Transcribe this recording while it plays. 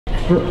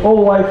all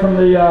the way from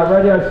the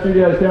radio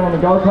studios down on the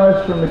Gold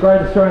Coast, from the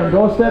Great Australian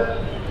Doorstep.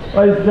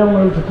 Ladies and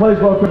gentlemen, would you please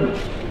welcome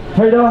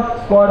Peter,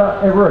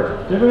 Spida,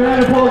 Everitt. Give him a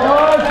round of applause,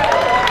 guys.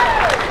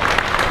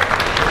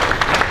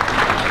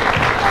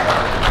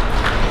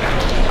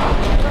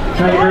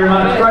 Thank you very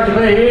much. Great to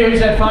be here.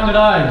 Who's had fun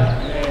today?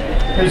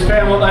 Who's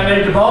found what they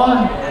need to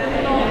buy?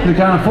 Who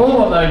can't afford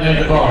what they need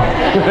to buy?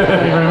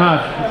 Thank you very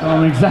much.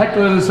 I'm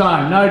exactly the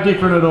same. No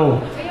different at all.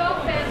 We all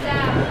found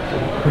out.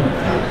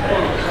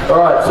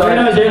 Alright, so who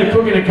knows how to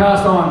cook in a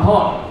cast iron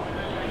pot?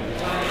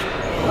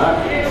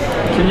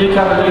 Can you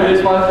come and do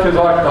this one? Because I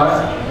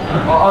don't.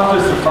 I'm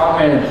just the front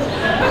man.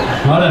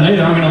 I don't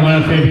either. I'm going to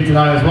learn a fair bit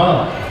today as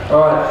well.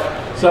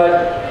 Alright, so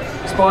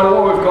Spida,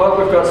 what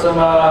we've got some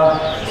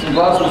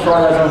gloves. We'll throw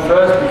those on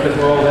first because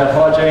we're all about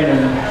hygiene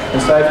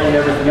and safety and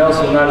everything else.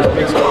 You'll notice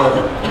Nick's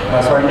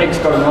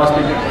got a nice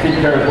big thick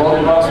pair of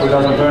welding gloves so he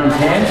doesn't burn his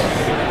hands.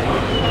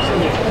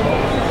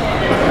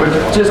 We're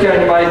just going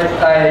to make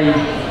a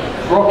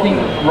Rockin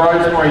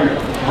rosemary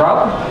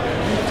rub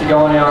to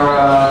go on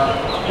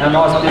our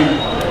nice big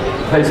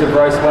piece of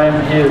roast lamb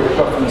here that we've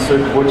got from the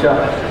super butcher.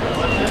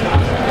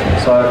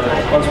 So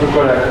once we've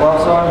got our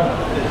gloves on,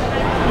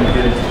 we'll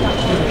get it.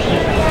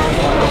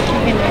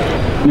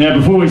 Now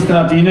before we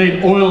start, do you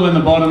need oil in the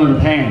bottom of the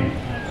pan?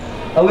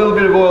 A little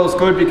bit of oil is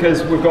good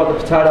because we've got the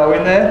potato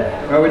in there.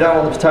 We don't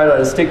want the potato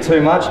to stick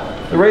too much.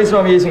 The reason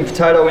I'm using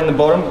potato in the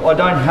bottom, I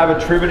don't have a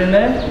trivet in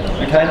there.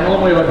 Okay,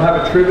 normally I'd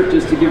have a trivet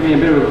just to give me a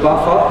bit of a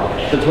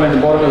buffer between the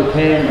bottom of the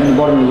pan and the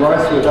bottom of the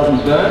roast so it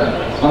doesn't burn.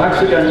 I'm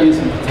actually going to use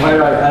the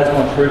potato as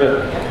my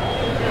trivet.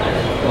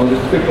 I'll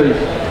just quickly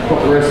put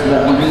the rest of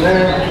that one in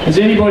there. Has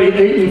anybody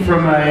eaten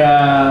from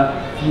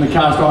the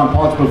cast iron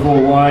pots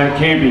before while out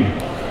camping?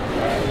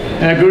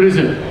 How good is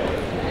it?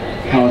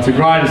 Oh, it's the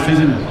greatest,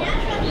 isn't it?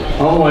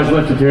 I've always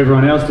left it to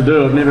everyone else to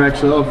do. I've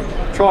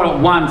tried it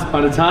once,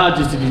 but it's hard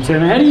just to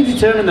determine. How do you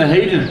determine the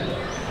heat in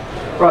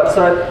it? Right,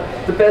 so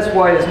the best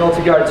way is not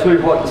to go too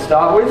hot to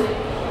start with.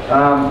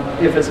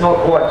 If it's not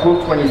quite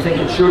cooked when you think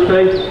it should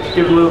be,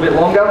 give it a little bit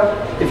longer.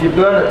 If you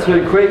burn it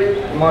too quick,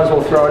 you might as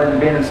well throw it in the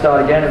bin and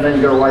start again, and then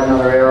you've got to wait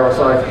another hour or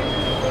so.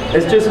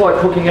 It's just like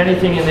cooking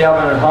anything in the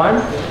oven at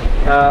home.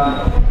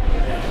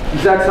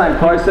 Exact same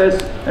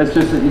process, it's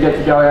just that you get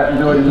to go out and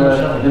do it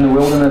in the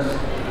wilderness.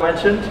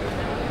 Mentioned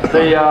the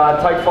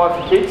Take 5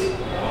 for Kids,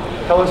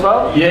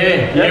 Helensvale?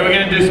 Yeah, we're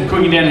going to do some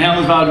cooking down in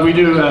Helensvale. We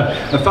do a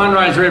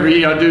fundraiser every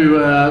year. I do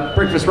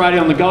breakfast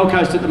radio on the Gold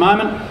Coast at the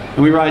moment,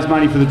 and we raise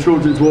money for the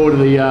Children's Ward of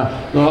the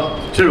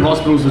two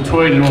hospitals, the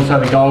Tweed and also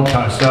the Gold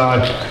Coast. So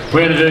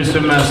we're going to do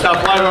some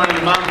stuff later on in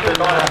the month and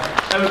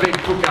have a big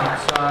cook-up.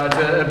 So it's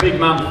a big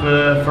month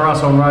for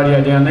us on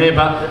radio down there,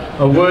 but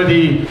a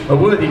worthy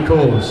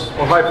cause.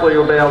 Well, hopefully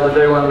you'll be able to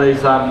do one of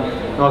these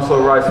nice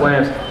little roast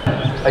lambs.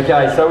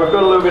 Okay, so we've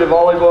got a little bit of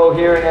olive oil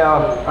here in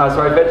our,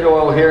 veg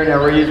oil here in our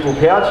reusable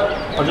pouch.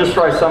 I'll just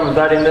throw some of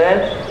that in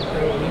there.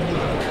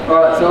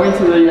 Alright, so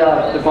into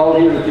the bowl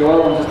here with the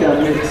oil, I'm just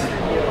going to mix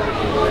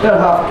about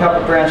half a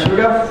cup of brown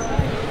sugar,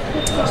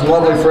 some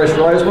lovely fresh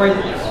rosemary.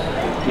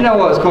 You know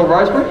why it's called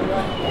rosemary?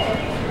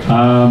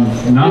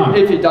 No.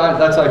 If you don't,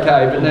 that's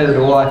okay, but neither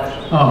do I.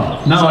 Oh,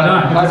 no, I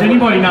don't. Does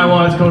anybody know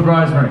why it's called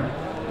rosemary?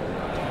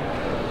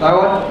 No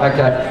one?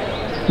 Okay.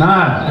 No,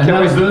 and that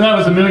was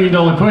a $1 million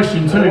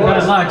question too.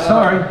 Bad luck,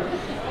 sorry.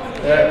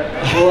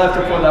 Yeah, we'll have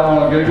to put that one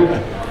on Google.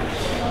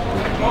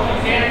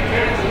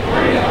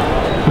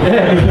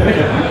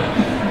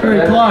 Yeah.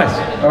 Very close.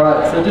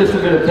 Alright, so just a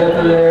bit of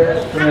pepper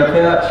there from our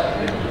pouch,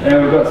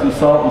 and we've got some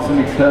salt and some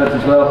mixed herbs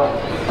as well.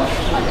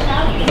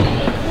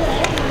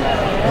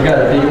 We've got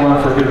a big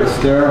one for a bit of a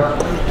stirrer.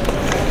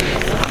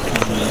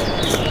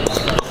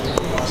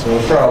 So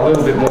we'll throw a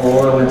little bit more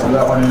oil into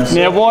that one in a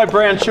second. Now why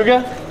brown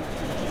sugar?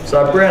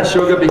 So brown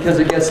sugar because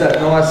it gets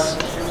that nice,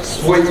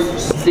 sweet,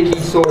 sticky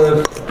sort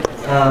of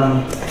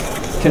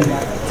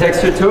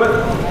texture to it.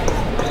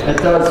 It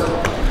does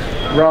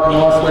rub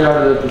nicely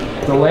over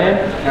the lamb.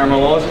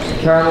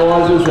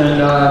 Caramelizes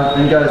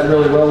and goes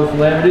really well with the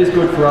lamb. It is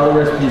good for other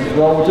recipes as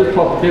well. We'll just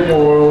pop a bit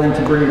more oil in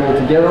to bring it all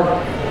together.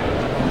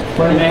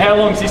 Now how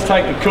long does this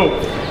take to cook?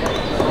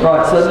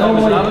 Right, so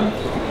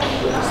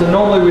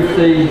normally with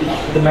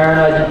the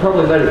marinade you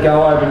probably let it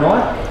go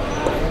overnight.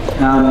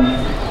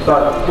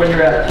 But when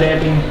you're out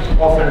camping,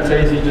 often it's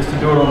easy just to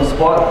do it on the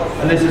spot.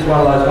 And this is one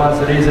of those ones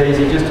that is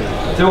easy, just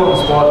do it on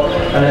the spot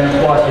and then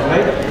slice your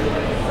meat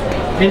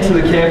into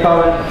the camp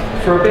oven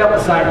for about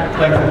the same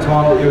length of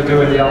time that you would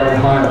do in the oven at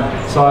home.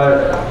 So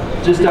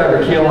just over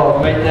a kilo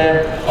of meat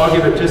there. I'll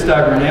give it just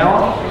over an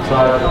hour. So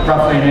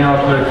roughly an hour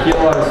per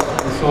kilo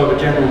is sort of a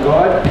general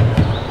guide.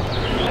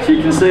 So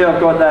you can see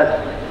I've got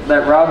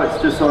that rub, it's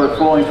just sort of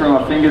falling through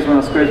my fingers when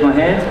I squeeze my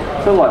hands.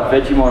 It's sort of like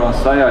Vegemite on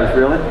Sayos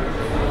really.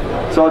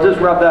 So I'll just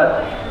rub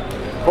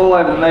that all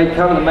over the meat,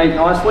 cover the meat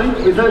nicely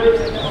with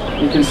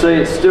it. You can see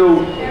it's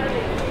still,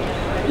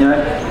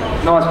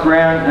 nice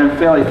brown and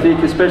fairly thick,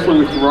 especially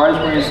with the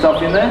rosemary and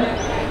stuff in there.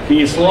 Can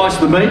you slice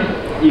the meat?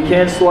 You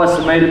can slice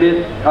the meat a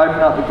bit, open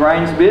up the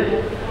grains a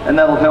bit, and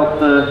that'll help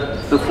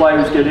the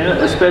flavours get in it,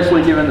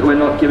 especially given that we're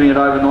not giving it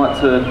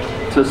overnight to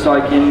to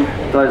soak in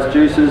those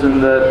juices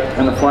and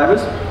the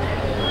flavours.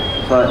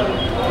 So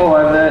all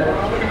over there.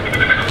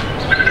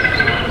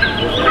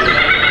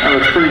 That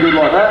looks pretty good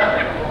like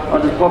that.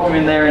 I'll just pop them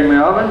in there in my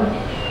oven,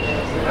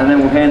 and then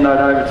we'll hand that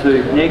over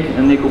to Nick,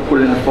 and Nick will put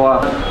it in the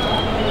fire.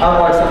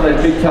 Unlike some of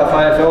these big tough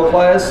AFL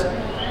players,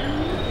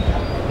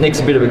 Nick's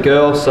a bit of a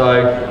girl,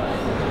 so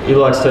he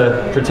likes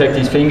to protect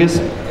his fingers.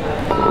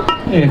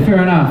 Yeah,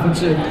 fair enough.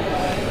 That's it.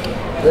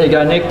 There you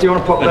go, Nick. Do you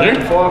want to pop that in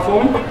the fire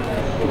for me?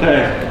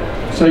 Okay.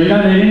 So you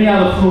don't need any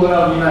other fluid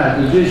other than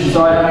that. The juices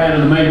that come out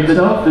of the meat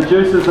itself? The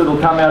juices that will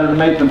come out of the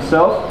meat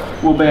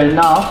themselves will be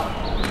enough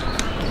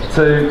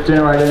to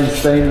generate any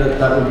steam that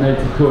would need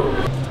to cook.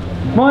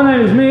 My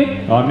name is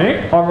Mick. I'm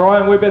Nick. I'm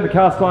Ryan. We've been the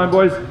Cast Iron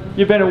Boys.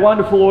 You've been a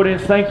wonderful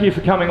audience. Thank you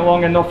for coming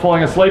along and not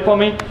falling asleep on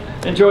me.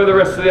 Enjoy the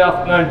rest of the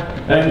afternoon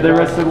and the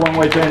rest of the long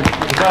weekend.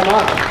 Thank you so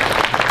much.